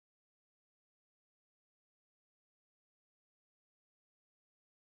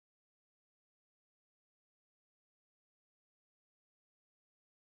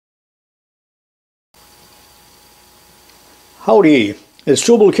Howdy, it's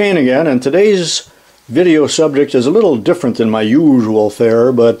tubalcain again, and today's video subject is a little different than my usual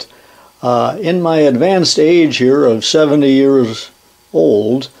fare, but in my advanced age here of 70 years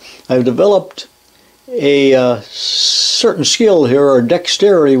old, I've developed a certain skill here, or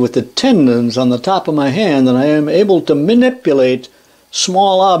dexterity, with the tendons on the top of my hand, and I am able to manipulate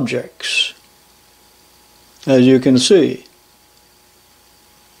small objects, as you can see.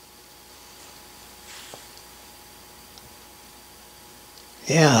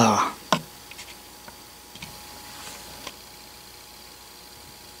 Yeah.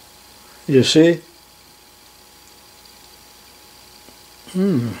 You see?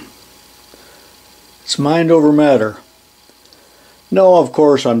 It's mind over matter. No, of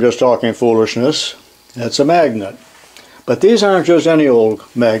course, I'm just talking foolishness. It's a magnet. But these aren't just any old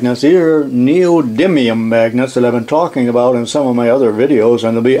magnets. These are neodymium magnets that I've been talking about in some of my other videos,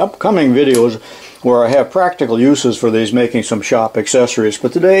 and there'll be upcoming videos where I have practical uses for these, making some shop accessories.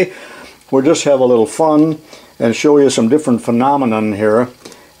 But today, we'll just have a little fun and show you some different phenomenon here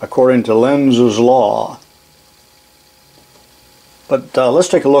according to Lenz's law. But let's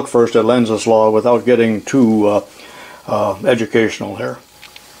take a look first at Lenz's law without getting too educational here.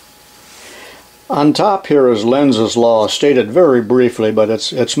 On top here is Lenz's law, stated very briefly, but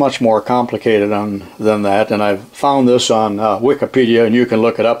it's much more complicated than that, and I've found this on Wikipedia, and you can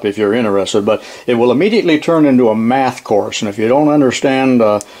look it up if you're interested. But it will immediately turn into a math course, and if you don't understand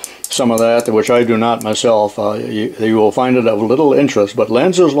some of that, which I do not myself, you will find it of little interest. But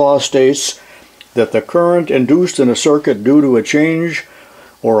Lenz's law states that the current induced in a circuit due to a change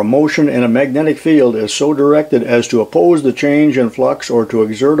or a motion in a magnetic field is so directed as to oppose the change in flux or to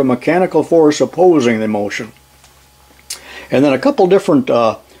exert a mechanical force opposing the motion. And then a couple different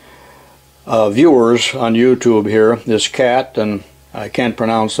viewers on YouTube here, this Cat, and I can't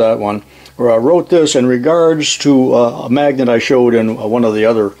pronounce that one, wrote this in regards to a magnet I showed in one of the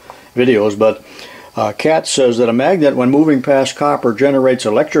other videos. But Cat says that a magnet, when moving past copper, generates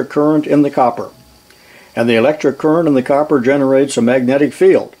electric current in the copper. And the electric current in the copper generates a magnetic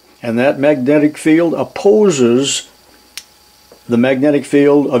field. And that magnetic field opposes the magnetic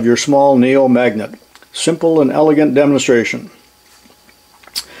field of your small neomagnet. Simple and elegant demonstration.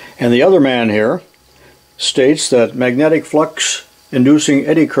 And the other man here states that magnetic flux inducing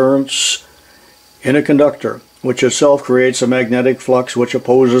eddy currents in a conductor, which itself creates a magnetic flux which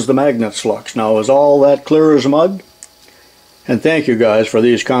opposes the magnet's flux. Now, is all that clear as mud? And thank you guys for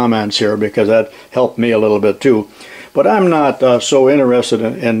these comments here, because that helped me a little bit too. But I'm not so interested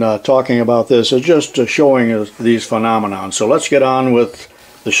in talking about this as just showing these phenomena. So let's get on with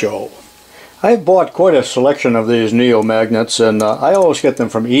the show. I've bought quite a selection of these neomagnets, and I always get them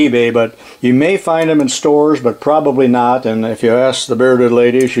from eBay, but you may find them in stores, but probably not. And if you ask the bearded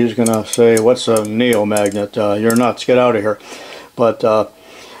lady, she's going to say, "What's a neomagnet? You're nuts, get out of here." But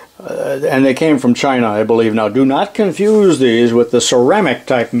and they came from China, I believe. Now, do not confuse these with the ceramic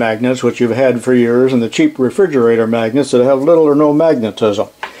type magnets, which you've had for years, and the cheap refrigerator magnets that have little or no magnetism,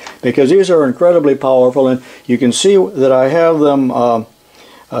 because these are incredibly powerful. And you can see that I have them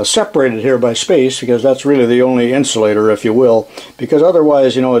separated here by space, because that's really the only insulator, if you will, because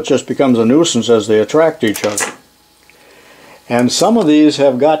otherwise, you know, it just becomes a nuisance as they attract each other. And some of these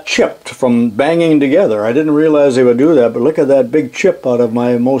have got chipped from banging together. I didn't realize they would do that, but look at that big chip out of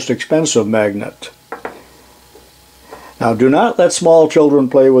my most expensive magnet. Now, do not let small children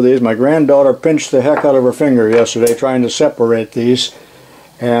play with these. My granddaughter pinched the heck out of her finger yesterday trying to separate these,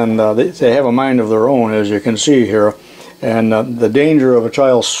 and they have a mind of their own, as you can see here. And the danger of a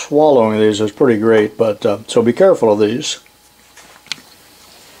child swallowing these is pretty great, but so be careful of these.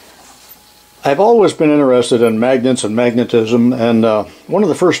 I've always been interested in magnets and magnetism, and one of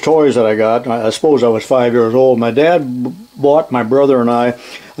the first toys that I got, I suppose I was 5 years old, my dad bought my brother and I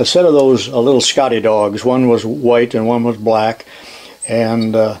a set of those little Scotty dogs. One was white and one was black,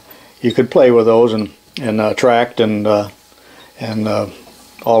 and you could play with those and attract and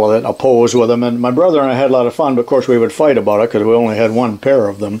all of that, oppose with them. And my brother and I had a lot of fun, but of course we would fight about it because we only had one pair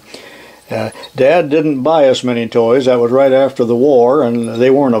of them. Dad didn't buy us many toys. That was right after the war, and they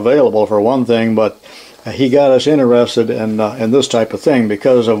weren't available for one thing, but he got us interested in this type of thing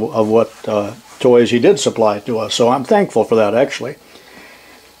because of what toys he did supply to us. So I'm thankful for that, actually.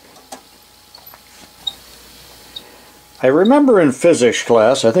 I remember in physics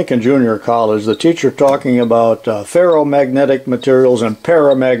class, I think in junior college, the teacher talking about ferromagnetic materials and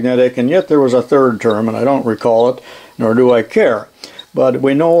paramagnetic, and yet there was a third term, and I don't recall it, nor do I care. But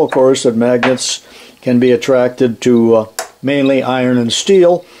we know, of course, that magnets can be attracted to mainly iron and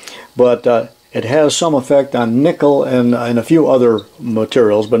steel, but It has some effect on nickel and a few other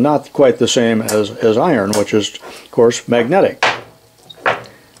materials, but not quite the same as iron, which is, of course, magnetic.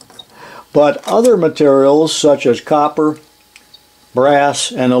 But other materials such as copper,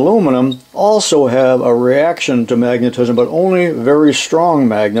 brass, and aluminum also have a reaction to magnetism, but only very strong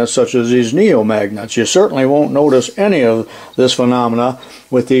magnets such as these neomagnets. You certainly won't notice any of this phenomena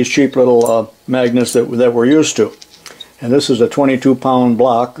with these cheap little magnets that we're used to. And this is a 22-pound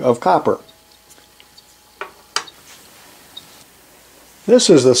block of copper. This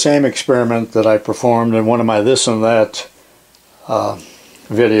is the same experiment that I performed in one of my this and that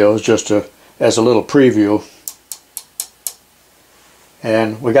videos, just as a little preview.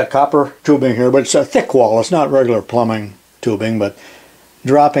 And we got copper tubing here, but it's a thick wall. It's not regular plumbing tubing, but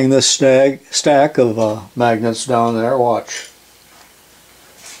dropping this stack of magnets down there, watch.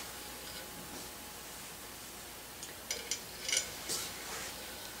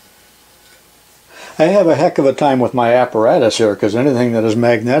 I have a heck of a time with my apparatus here because anything that is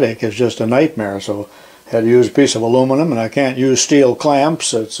magnetic is just a nightmare. So I had to use a piece of aluminum, and I can't use steel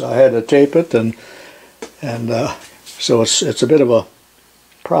clamps. I had to tape it, and so it's a bit of a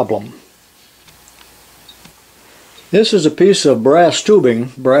problem. This is a piece of brass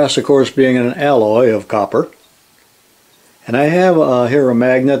tubing, brass of course being an alloy of copper, and I have here a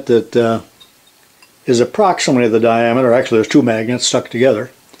magnet that is approximately the diameter. Actually, there's two magnets stuck together.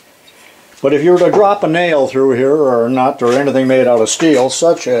 But if you were to drop a nail through here, or a nut, or anything made out of steel,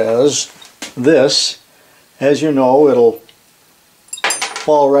 such as this, as you know, it'll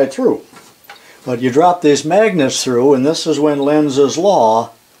fall right through. But you drop these magnets through, and this is when Lenz's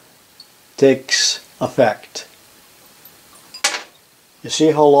law takes effect. You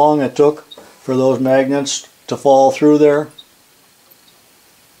see how long it took for those magnets to fall through there?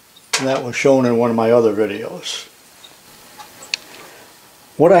 And that was shown in one of my other videos.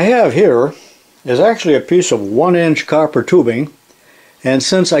 What I have here is actually a piece of 1-inch copper tubing, and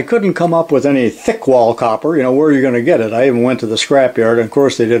since I couldn't come up with any thick wall copper, you know, where are you going to get it? I even went to the scrapyard, and of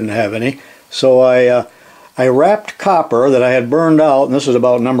course they didn't have any. So I wrapped copper that I had burned out, and this is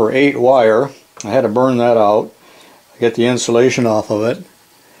about number 8 wire. I had to burn that out, get the insulation off of it,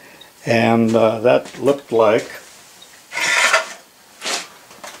 and that looked like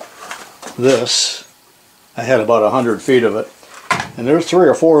this. I had about 100 feet of it. And there's 3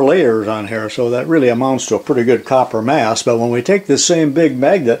 or 4 layers on here, so that really amounts to a pretty good copper mass. But when we take this same big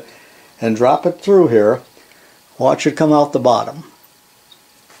magnet and drop it through here, watch it come out the bottom.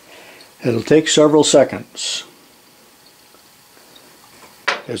 It'll take several seconds.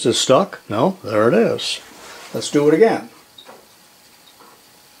 Is it stuck? No, there it is. Let's do it again.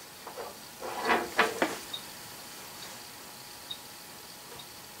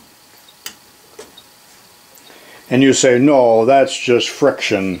 And you say, no, that's just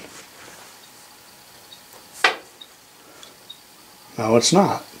friction. No, it's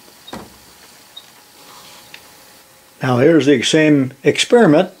not. Now here's the same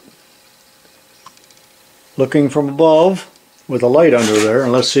experiment, looking from above with a light under there,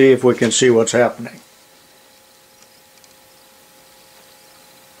 and let's see if we can see what's happening.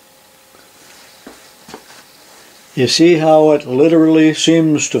 You see how it literally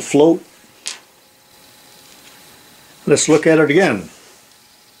seems to float? Let's look at it again.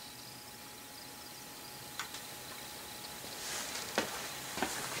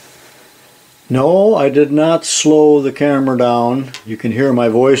 No, I did not slow the camera down. You can hear my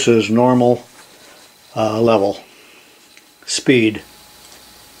voice is normal level, speed.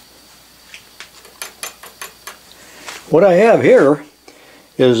 What I have here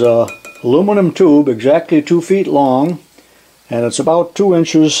is a aluminum tube exactly 2 feet long, and it's about 2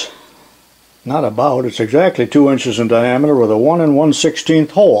 inches. Not about, it's exactly 2 inches in diameter with a 1 1/16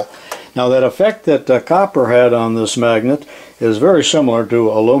 hole. Now that effect that copper had on this magnet is very similar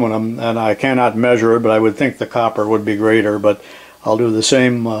to aluminum, and I cannot measure it, but I would think the copper would be greater. But I'll do the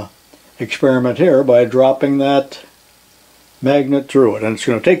same experiment here by dropping that magnet through it, and it's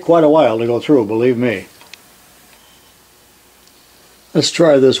going to take quite a while to go through, believe me. Let's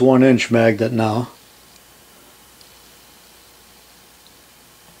try this 1-inch magnet now.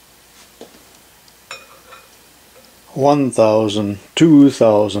 1,000,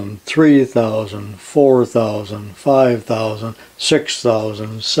 2,000, 3,000, 4,000, 5,000,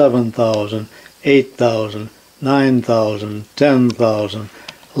 6,000, 7,000, 8,000, 9,000, 10,000,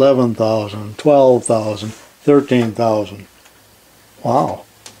 11,000, 12,000, 13,000. Wow.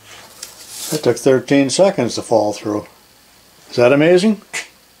 That took 13 seconds to fall through. Is that amazing?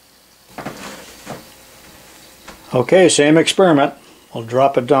 Okay, same experiment. We'll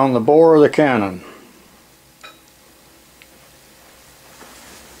drop it down the bore of the cannon.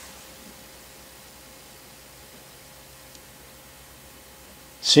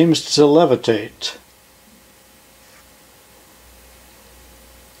 Seems to levitate.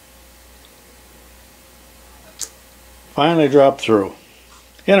 Finally dropped through.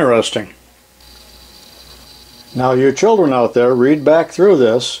 Interesting. Now you children out there, read back through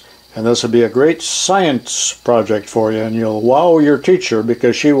this, and this will be a great science project for you, and you'll wow your teacher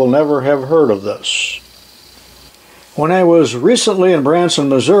because she will never have heard of this. When I was recently in Branson,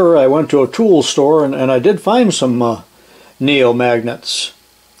 Missouri, I went to a tool store and I did find some Neo magnets.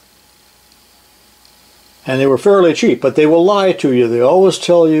 And they were fairly cheap, but they will lie to you. They always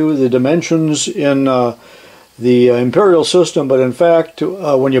tell you the dimensions in the imperial system, but in fact,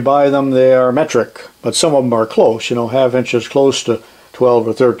 when you buy them, they are metric. But some of them are close, you know, half inches close to 12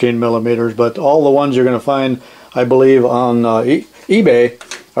 or 13 millimeters. But all the ones you're going to find, I believe, on eBay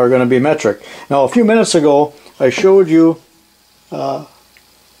are going to be metric. Now, a few minutes ago, I showed you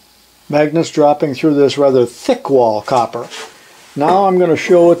magnets dropping through this rather thick wall copper. Now I'm going to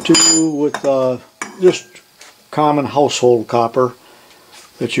show it to you with just common household copper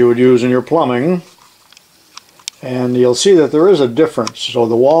that you would use in your plumbing. And you'll see that there is a difference, so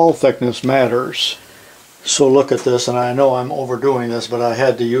the wall thickness matters. So look at this, and I know I'm overdoing this, but I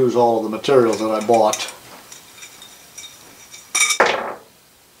had to use all of the materials that I bought.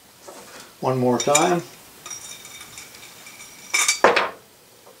 One more time.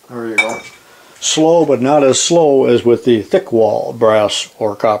 There you go. Slow, but not as slow as with the thick wall brass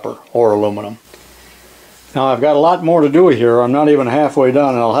or copper or aluminum. Now I've got a lot more to do here. I'm not even halfway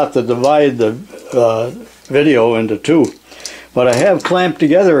done, and I'll have to divide the video into two. But I have clamped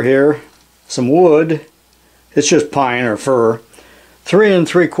together here some wood. It's just pine or fir, 3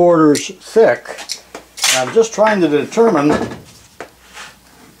 3/4 thick. And I'm just trying to determine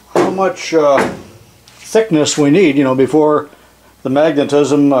how much thickness we need, you know, before the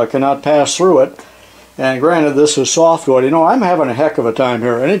magnetism cannot pass through it. And granted, this is softwood. You know, I'm having a heck of a time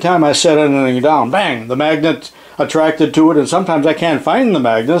here. Anytime I set anything down, bang, the magnet attracted to it, and sometimes I can't find the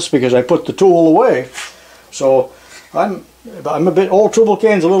magnets because I put the tool away. So I'm a bit, old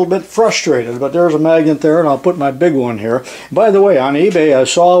tubalcain's a little bit frustrated, but there's a magnet there, and I'll put my big one here. By the way, on eBay I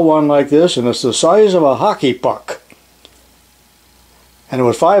saw one like this, and it's the size of a hockey puck. And it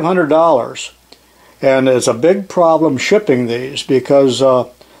was $500. And it's a big problem shipping these because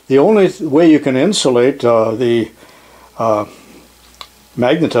the only way you can insulate the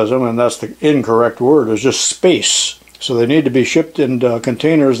magnetism, and that's the incorrect word, is just space. So they need to be shipped in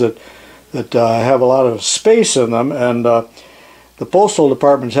containers that have a lot of space in them, and the Postal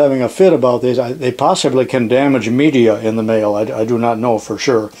Department's having a fit about these. They possibly can damage media in the mail. I do not know for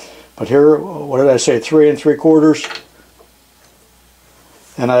sure. But here, what did I say, 3 3/4?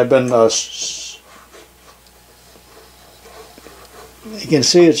 And I've been you can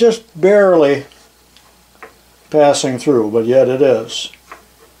see it's just barely passing through, but yet it is.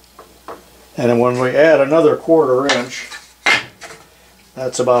 And then when we add another 1/4 inch,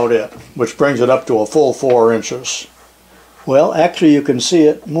 that's about it, which brings it up to a full 4 inches. Well, actually you can see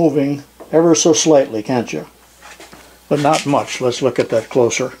it moving ever so slightly, can't you? But not much. Let's look at that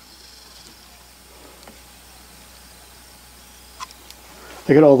closer.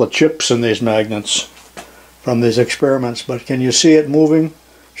 Look at all the chips in these magnets from these experiments, but can you see it moving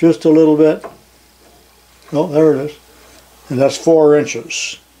just a little bit? Oh, there it is. And that's 4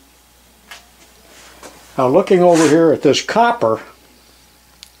 inches. Now looking over here at this copper,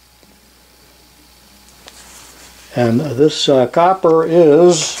 and this copper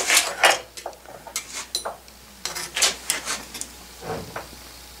is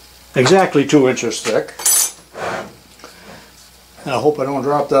exactly 2 inches thick. And I hope I don't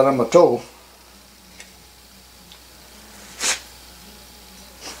drop that on my toe.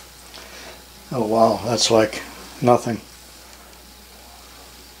 Oh wow, that's like nothing.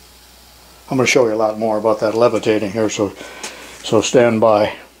 I'm going to show you a lot more about that levitating here, so stand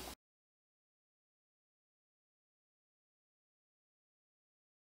by.